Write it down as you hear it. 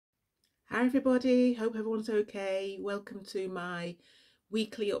Hi everybody, hope everyone's okay. Welcome to my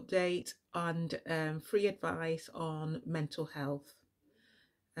weekly update and free advice on mental health.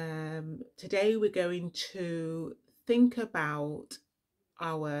 Today we're going to think about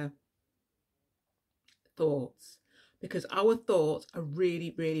our thoughts because our thoughts are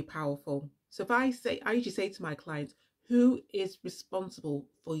really, really powerful. So I usually say to my clients, who is responsible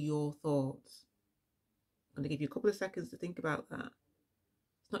for your thoughts? I'm going to give you a couple of seconds to think about that.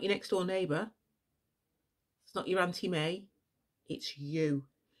 It's not your next door neighbour. It's not your Auntie May. It's you.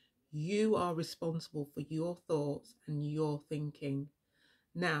 You are responsible for your thoughts and your thinking.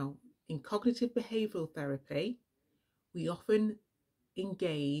 Now, in cognitive behavioral therapy, we often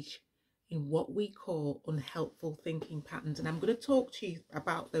engage in what we call unhelpful thinking patterns. And I'm going to talk to you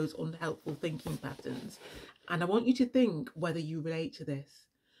about those unhelpful thinking patterns. And I want you to think whether you relate to this.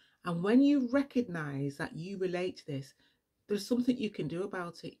 And when you recognize that you relate to this, there's something you can do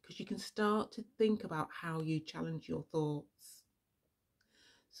about it, because you can start to think about how you challenge your thoughts.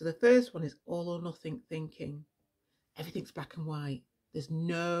 So the first one is all or nothing thinking. Everything's black and white. There's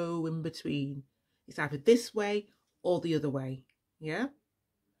no in between. It's either this way or the other way. Yeah?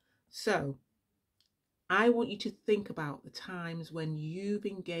 So I want you to think about the times when you've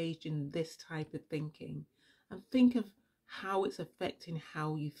engaged in this type of thinking and think of how it's affecting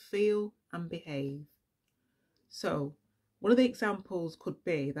how you feel and behave. So one of the examples could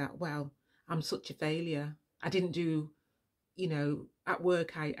be that, well, I'm such a failure. I didn't do, at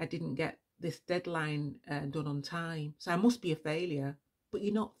work, I didn't get this deadline done on time, so I must be a failure. But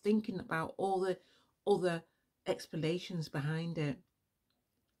you're not thinking about all the other explanations behind it.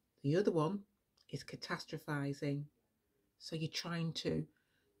 The other one is catastrophizing. So you're trying to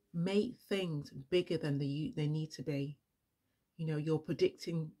make things bigger than they need to be. You're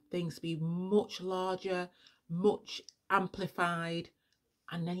predicting things to be much larger, much amplified,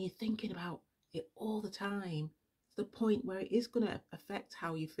 and then you're thinking about it all the time to the point where it is going to affect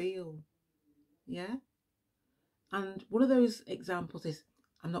how you feel. Yeah. And one of those examples is,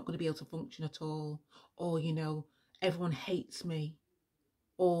 I'm not going to be able to function at all, or everyone hates me,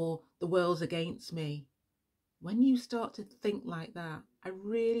 or the world's against me. When you start to think like that, I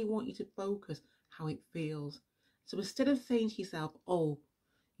really want you to focus how it feels. So instead of saying to yourself, oh,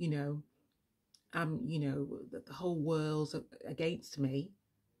 the whole world's against me,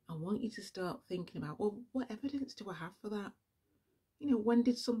 I want you to start thinking about, well, what evidence do I have for that? When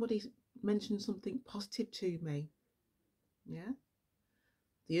did somebody mention something positive to me? Yeah.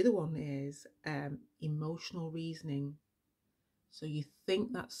 The other one is emotional reasoning. So you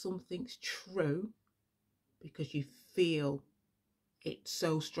think that something's true because you feel it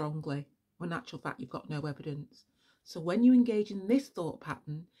so strongly, when in actual fact you've got no evidence. So when you engage in this thought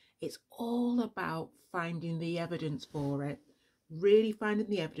pattern, it's all about finding the evidence for it, really finding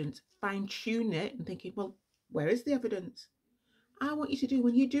the evidence, fine tune it and thinking, well, where is the evidence? I want you to do,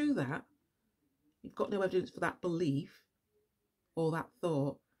 when you do that, you've got no evidence for that belief or that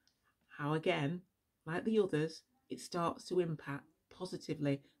thought, how again, like the others, it starts to impact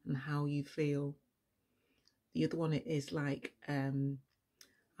positively on how you feel. The other one is like,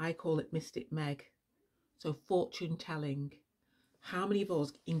 I call it Mystic Meg. So fortune telling. How many of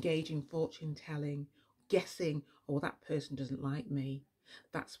us engage in fortune telling, guessing, oh, that person doesn't like me.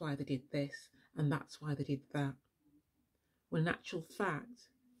 That's why they did this, and that's why they did that. When in actual fact,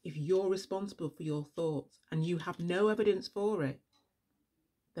 if you're responsible for your thoughts and you have no evidence for it,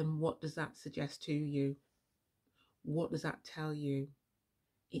 then what does that suggest to you? What does that tell you?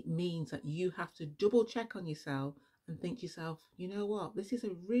 It means that you have to double check on yourself and think to yourself, you know what, this is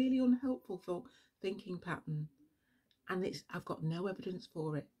a really unhelpful thinking pattern, and I've got no evidence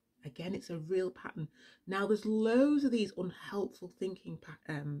for it. Again, it's a real pattern. Now, there's loads of these unhelpful thinking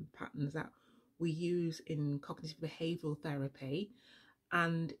patterns that we use in cognitive behavioral therapy,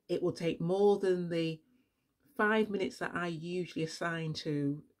 and it will take more than the 5 minutes that I usually assign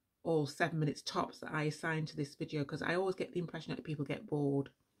to, or 7 minutes tops that I assign to this video, because I always get the impression that people get bored.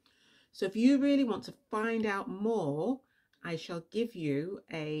 So if you really want to find out more, I shall give you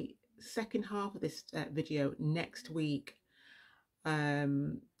a second half of this video next week. I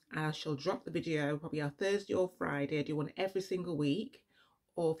shall drop the video probably on Thursday or Friday. I do one every single week.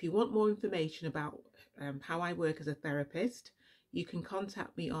 Or if you want more information about how I work as a therapist, you can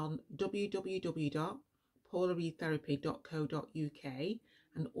contact me on www.paulareedtherapy.co.uk,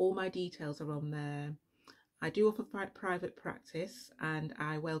 and all my details are on there. I do offer private practice, and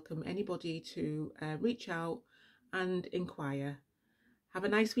I welcome anybody to reach out and inquire. Have a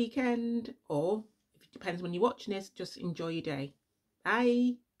nice weekend, or if it depends when you're watching this, just enjoy your day.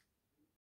 Bye.